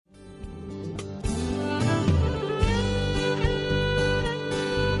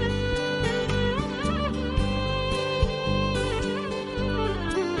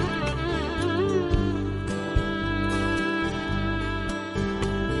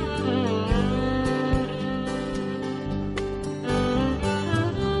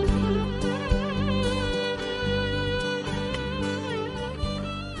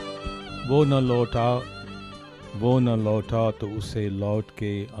वो न लौटा, वो न लौटा तो उसे लौट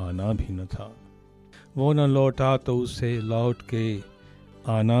के आना भी न था। वो न लौटा तो उसे लौट के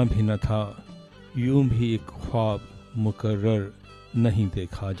आना भी न था। यूं भी एक ख्वाब मुकर्रर नहीं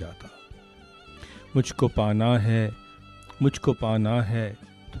देखा जाता। मुझको पाना है, मुझको पाना है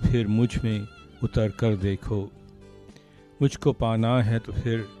तो फिर मुझ में उतर कर देखो। मुझको पाना है तो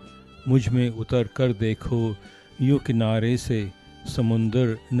फिर मुझ में उतर कर देखो। यूं किनारे से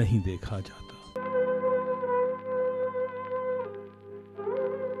समुंदर नहीं देखा जाता।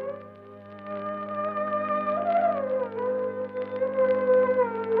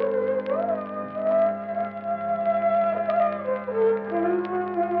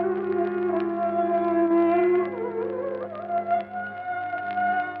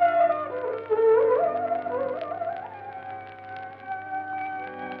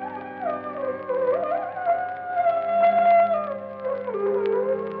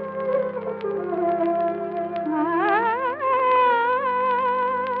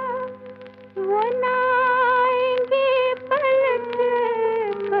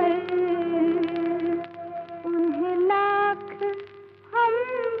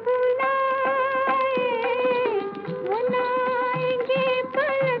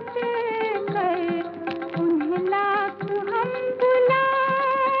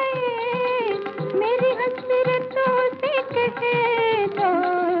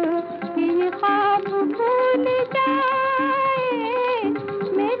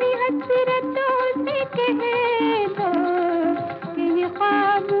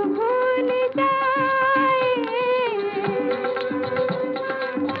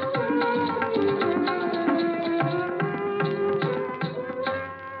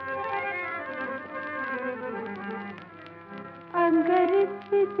 अगर इस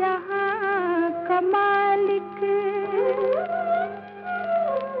जहां का मालिक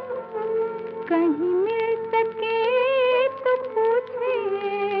कहीं मिल सके तो पूछे,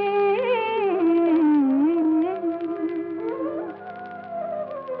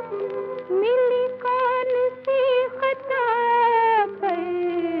 मिली कौन सी खता पर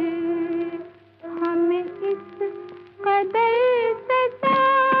हमें इस कदर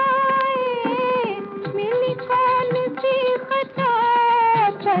सजाए। मिली कौन सी खता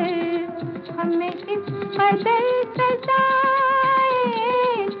पर हमें इस कदर सजाए।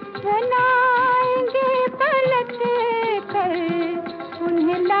 वो ना आएंगे पलट कर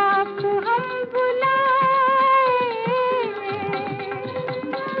उन्हें लाख हम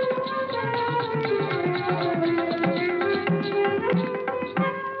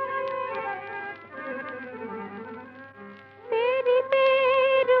तेरी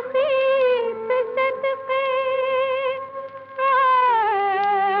बेरुखी से सदके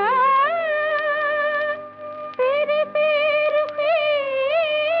तेरी बेरुखी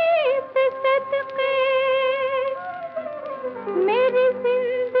से सदके मेरी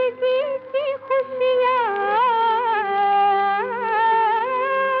जिंदगी की खुशियाँ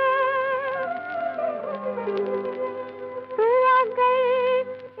तू अगर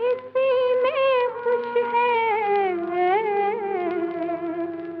इसी में खुश है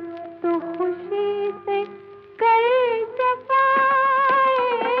तो खुशी से कर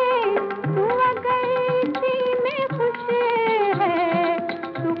जफाए। तू अगर इसी में खुश है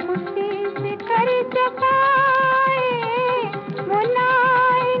तो खुशी से कर जफाए। वो ना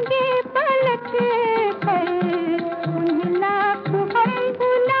आएंगे पलट कर उन्हें लाख हम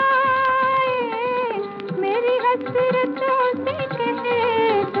बुलाए। मेरी हसरतों से कह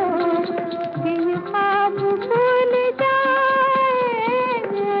दो कि ये ख्वाब भूल जाए।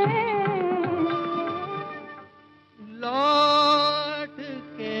 लौट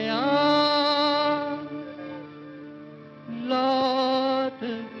के आ, लौट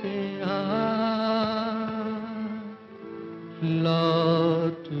के आ,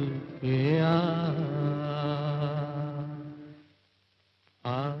 लौट के आ,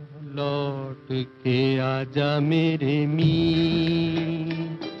 लौट के आजा मेरे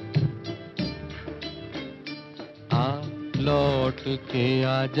मीत। आ लौट के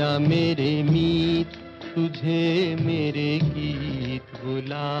आजा मेरे मीत, तुझे मेरे गीत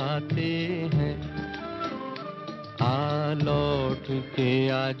बुलाते हैं। आ लौट के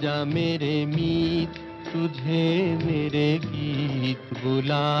आजा मेरे मीत, तुझे मेरे गीत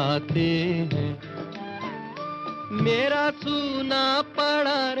बुलाते हैं। मेरा सूना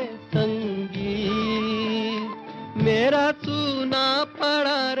पड़ा रे संगीत, मेरा सूना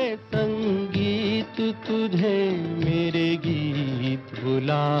पड़ा रे संगीत, तुझे मेरे गीत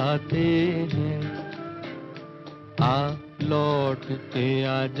बुलाते हैं। आ लौट के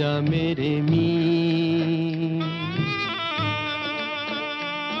आजा मेरे मीत।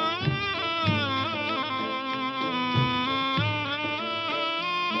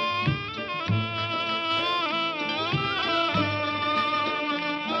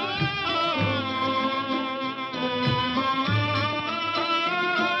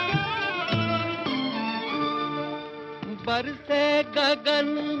 लगन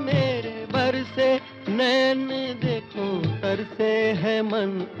मेरे बरसे, नैन देखो तरसे है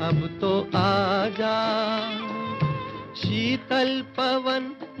मन, अब तो आजा। शीतल पवन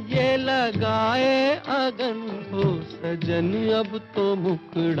ये लगाए अगन, हो सजन अब तो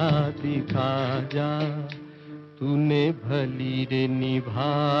मुखड़ा दिखा जा। तूने भली रे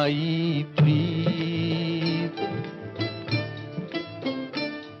निभाई प्रीत,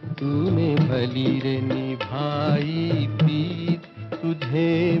 तूने भली रे निभाई प्रीत,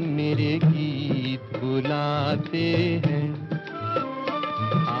 तुझे मेरे गीत बुलाते हैं।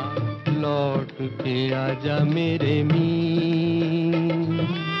 आ लौट के आजा मेरे मीत।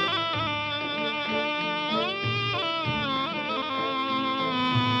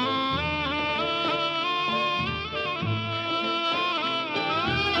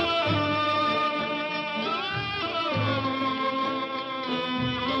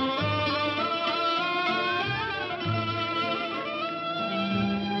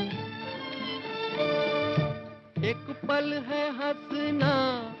 एक पल है हंसना,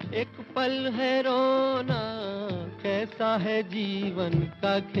 एक पल है रोना, कैसा है जीवन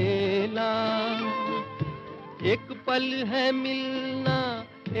का खेला। एक पल है मिलना,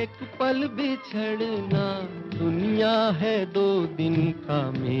 एक पल बिछड़ना, दुनिया है 2 दिन का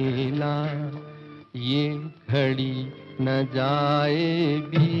मेला। ये घड़ी न जाए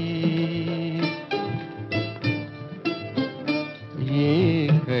बीत, ये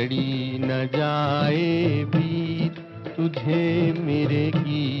घड़ी न जाए बीत, तुझे मेरे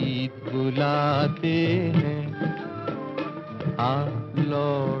गीत बुलाते हैं। आ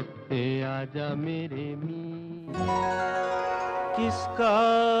लौट के आजा मेरे मीत। किसका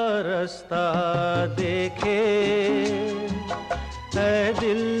रास्ता देखे ऐ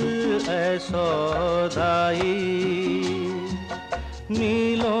दिल ऐ सौदाई,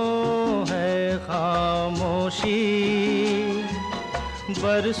 मीलों है खामोशी,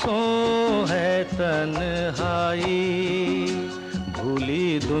 बरसों है तन्हाई।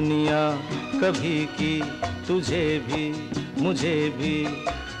 भूली दुनिया कभी की तुझे भी मुझे भी,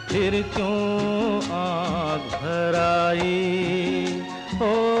 फिर क्यों आँख भर आई।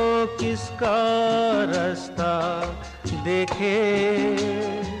 ओ किसका रास्ता देखे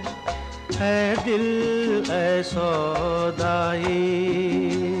है दिल ऐ सौदाई।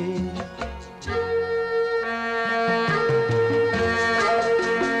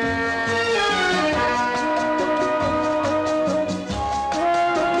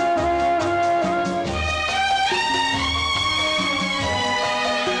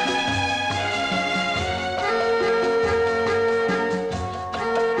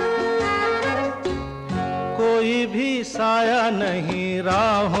 कोई भी साया नहीं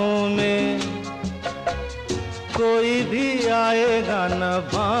राहों में, कोई भी आएगा न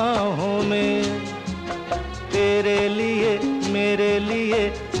बाहों में। तेरे लिए मेरे लिए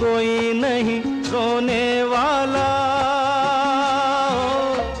कोई नहीं रोने वाला,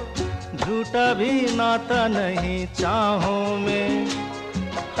 झूठा भी नाता नहीं चाहों में।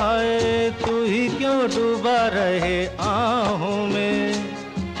 हाय तू ही क्यों डूबा रहे आहों में।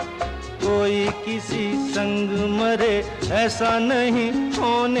 कोई किसी संग मरे ऐसा नहीं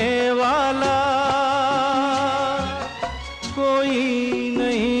होने वाला, कोई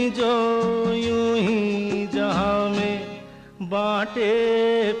नहीं जो यूं ही जहां में बांटे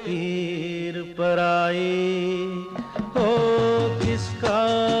पीर पराई। हो किसका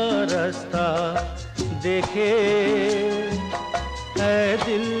रास्ता देखे ऐ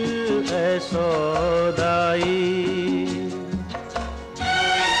दिल ऐ सौदाई।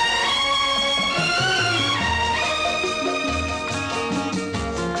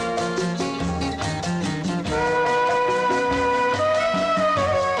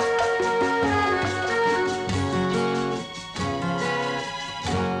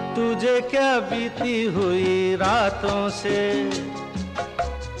 तुझे क्या बीती हुई रातों से,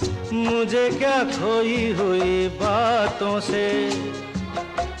 मुझे क्या खोई हुई बातों से।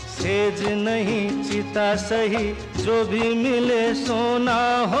 सेज नहीं चिता सही जो भी मिले सोना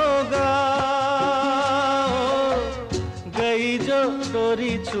होगा। गई जो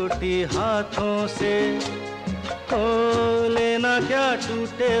डोरी छूटी हाथों से, हो लेना क्या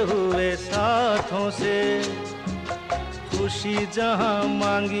टूटे हुए साथों से। खुशी जहां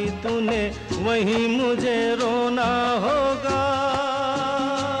मांगी तूने वहीं मुझे रोना होगा।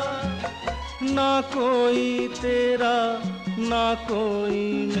 ना कोई तेरा ना कोई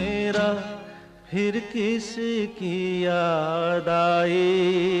मेरा, फिर किसकी याद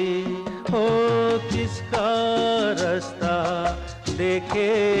आई। हो किसका रास्ता देखे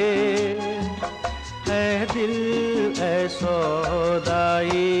है दिल है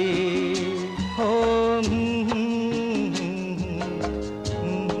सौदाई। हो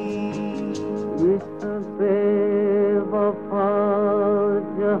इस बेवफा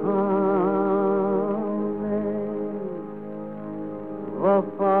जहां में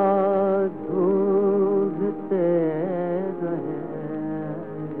वफा ढूंढते रहे,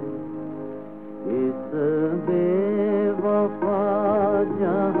 इस बेवफा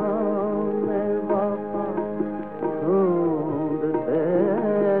जहां में वफा ढूंढते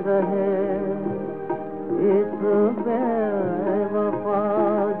रहे, इस बेवफा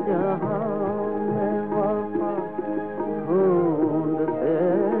जहां में वफा ढूंढते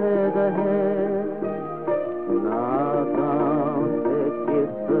रहे, नादान से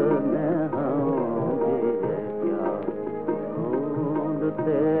किसने हम दिए क्या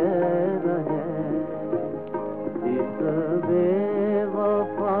ढूंढते रहे, इस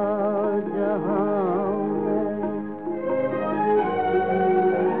बेवफा जहां में।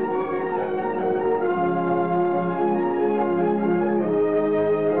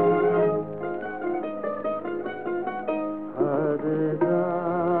 हर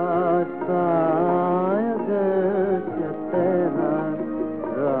रास्ता अगर तेरा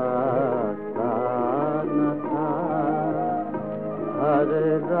रास्ता न था, हर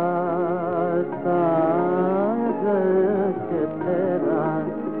रास्ता अगर तेरा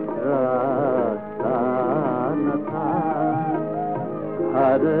रास्ता न था,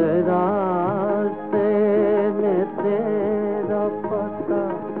 हर रास्ते में तेरा पता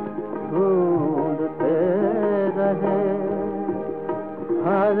ढूंढते रहे,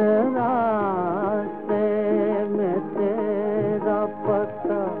 हर रास्ते में तेरा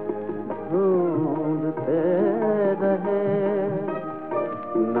पता ढूंढते रहे,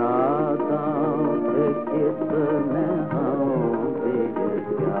 नादान से किसने हम दिए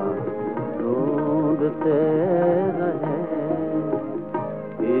क्या ढूंढते रहे,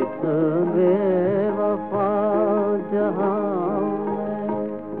 इस बेवफा जहां में।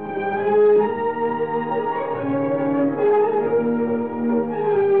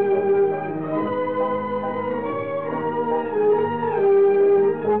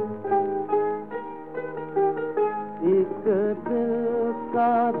 एक दिल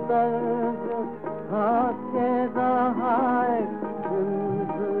का दर्द हाथे रहा है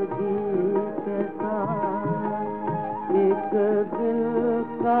जिंदगी के साथ, एक दिल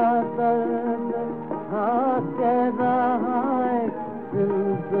का दर्द हाथे रहा है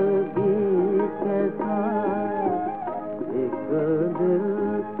जिंदगी के साथ, एक दिल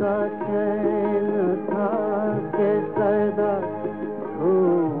का चैन था के सदा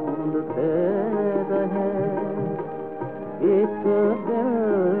ढूंढते रहे, एक दिल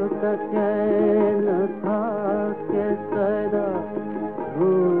का चैन था के सदा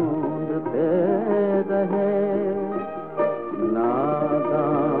ढूंढते रहे,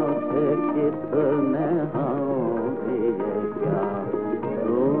 नादान से किसने हम दिए क्या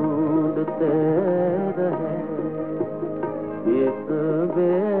ढूंढते रहे, इस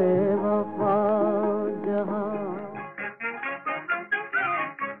बेवफा जहां।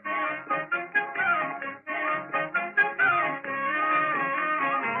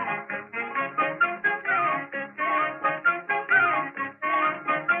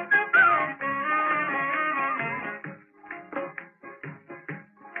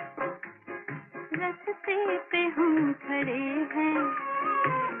 रास्ते पे हम खड़े हैं,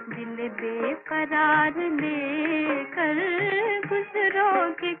 दिल बेकरार लेकर,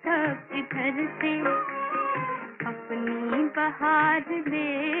 गुजरोगे कब इधर से अपनी बहार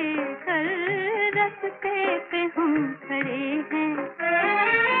लेकर, रास्ते पे हम खड़े हैं,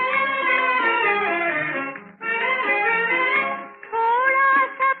 थोड़ा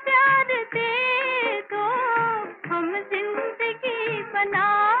सा प्यार दे दो हम जिंदगी बना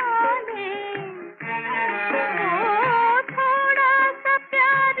लें, थोड़ा सा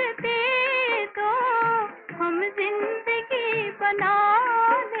प्यार दे दो हम जिंदगी बना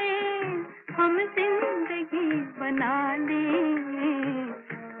लें, हम जिंदगी बना लें,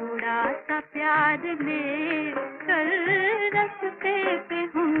 थोड़ा सा प्यार ले कर रास्ते पे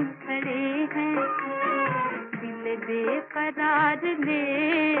हम खड़े हैं, दिल बेकरार ले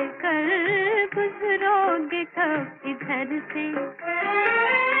कर, गुजरोगे कब इधर से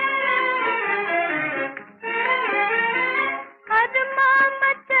अरमां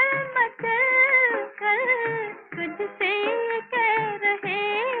मचल मचल कर तुझसे कह रहे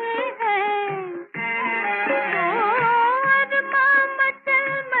हैं, अरमां मचल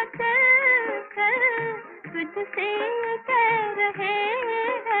मचल कर तुझसे कह रहे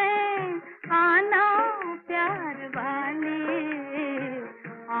हैं, आना प्यार वाले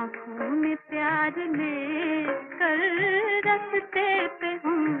आँखों में प्यार ले कर रास्ते पे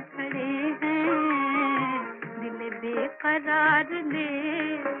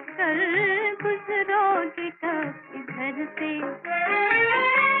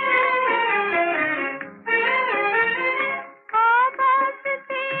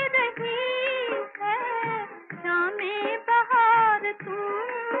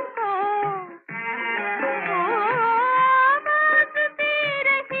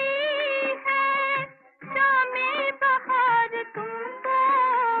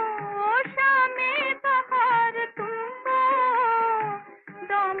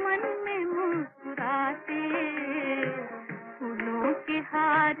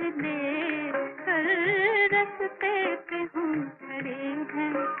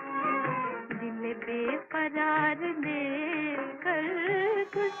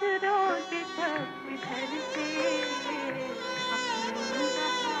घर से अपनी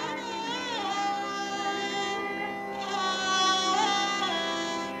बहार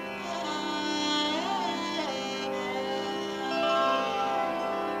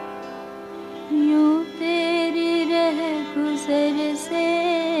यूं तेरी रह गुजर से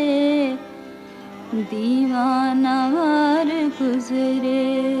दीवाना वार गुजरे,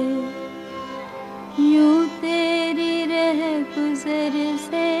 यूं तेरी रह गुजर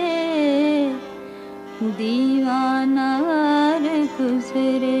से दीवाना वार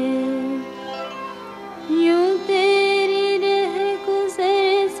गुजरे, यूं तेरी रह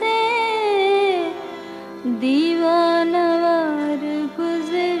गुजर से दीवाना वार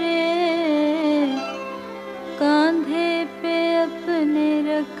गुजरे, कांधे पे अपने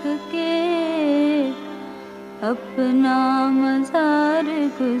रख के अपना मज़ार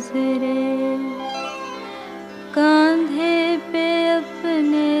गुजरे, कांधे पे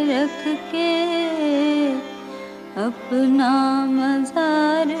अपने रख के अपना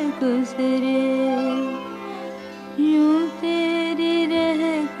मज़ार गुजरे, यूं तेरी रह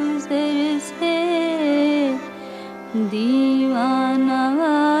गुजर से दीवाना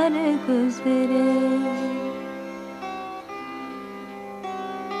वार गुजरे।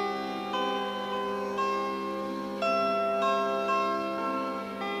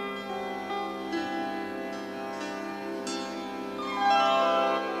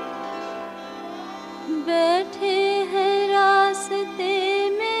 बैठे हैं रास्ते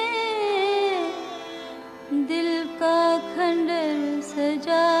में दिल का खंडर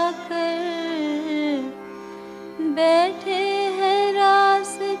सजा कर, बैठे हैं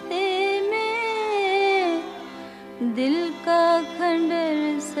रास्ते में दिल का खंडर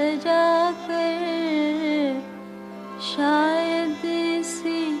सजा कर, शायद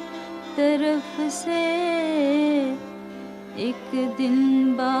इसी तरफ से एक दिन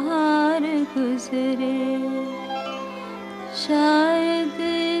बाहर गुजरे, शायद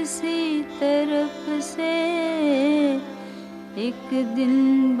इसी तरफ से एक दिन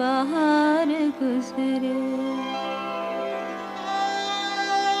बाहर गुजरे।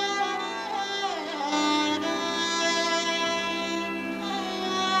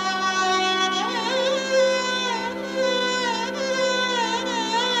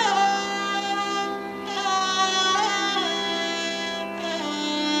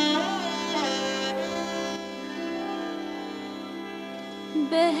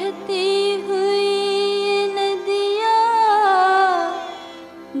 बहती हुई ये नदियाँ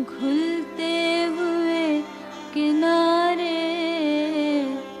घुलते हुए किनारे,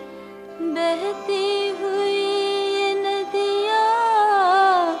 बहती हुई ये नदियाँ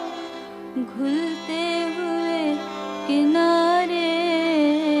घुलते हुए किनारे,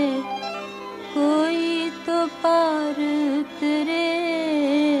 कोई तो पार उतरे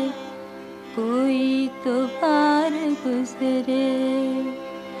कोई तो पार गुजरे,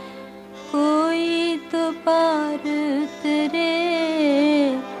 कोई तो पार उतरे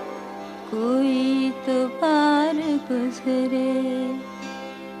कोई तो पार गुजरे।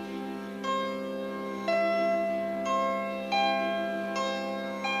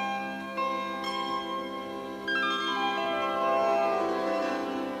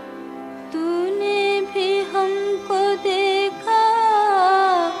 तूने भी हमको देखा,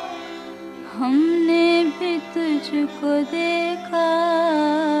 हमने भी तुझको देखा,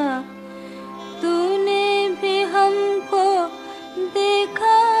 तूने भी हमको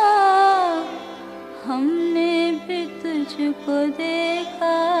देखा, हमने भी तुझको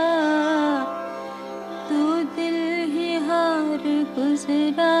देखा, तू दिल ही हार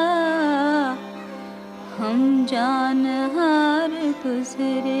गुजरा, हम जान हार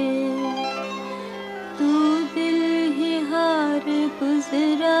गुजरे, तू दिल ही हार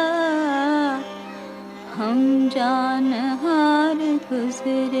गुजरा, हम जान हार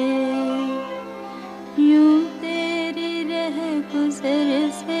गुजरे, यूं तेरी रह गुजर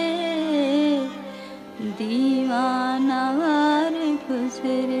से दीवाना वार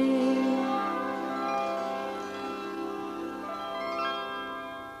गुजरे।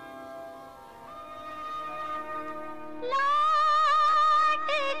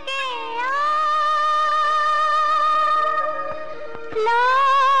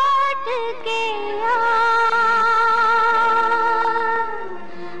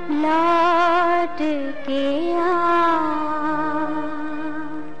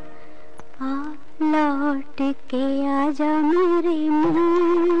 लौट के आजा मेरे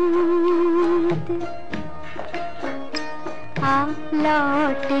मीत,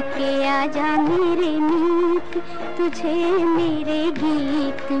 लौट के आजा मेरे मीत, तुझे मेरे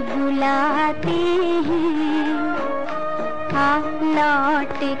गीत बुलाते हैं।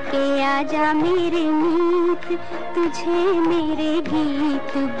 लौट के आजा मेरे मीत, तुझे मेरे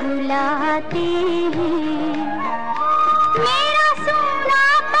गीत बुलाते हैं। मेरा सुना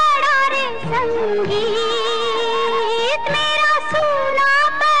पड़ा रे संगीत, मेरा सुना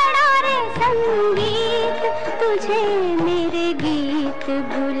पड़ा रे संगीत, तुझे मेरे गीत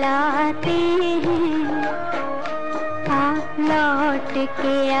बुलाते हैं। आ लौट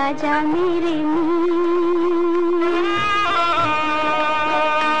के आजा मेरे मीत।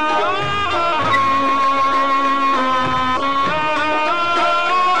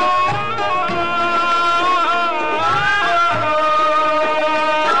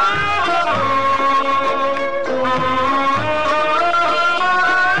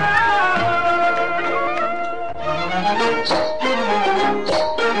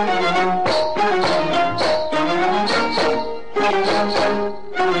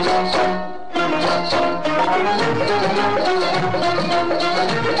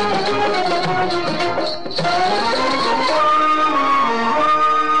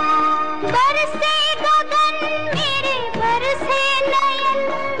 बरसे गगन मेरे बरसे नयन,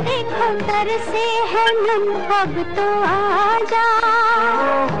 देखो तरसे है मन अब तो आजा।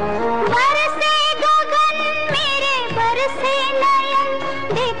 बरसे गगन मेरे बरसे नयन,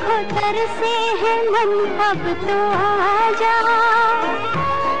 देखो तरसे है मन अब तो आजा।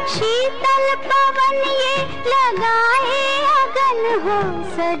 शीतल पवन ये लगाए अगन हो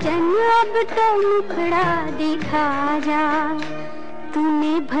सजन, अब तो मुखड़ा दिखा जा।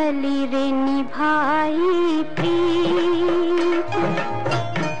 तूने भली रे निभाई प्रीत,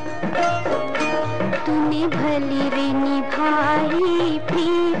 तूने भली रे निभाई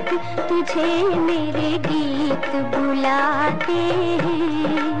प्रीत, तुझे मेरे गीत बुलाते हैं।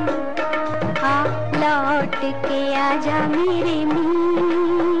 आ लौट के आजा मेरे मीत।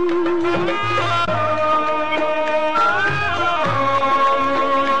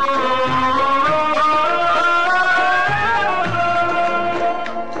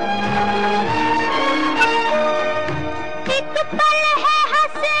 एक पल है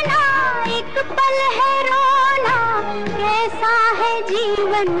हंसना, एक पल है रोना, कैसा है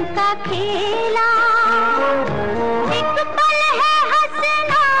जीवन का खेला। एक पल है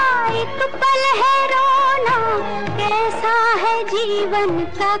हंसना, एक पल है रोना, कैसा है जीवन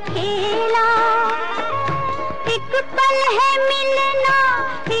का खेला। एक पल है मिलना,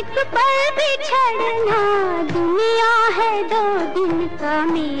 एक पल बिछड़ना, दुनिया है 2 दिन का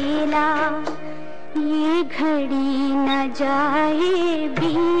मेला। ये घड़ी न जाए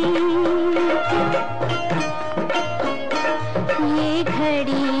बीत, ये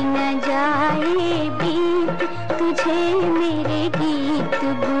घड़ी न जाए बीत, तुझे मेरे गीत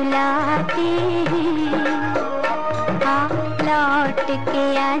बुलाते हैं। आ लौट के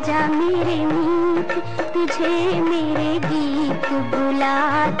आजा मेरे मीत, तुझे मेरे गीत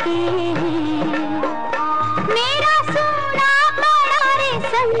बुलाते हैं। मेरा सुना पड़ा रे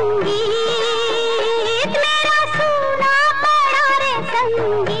संगीत, मेरा सुना पड़ा रे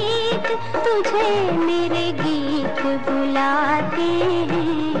संगीत, तुझे मेरे गीत बुलाते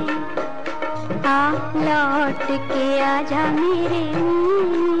हैं। आ लौट के आजा मेरे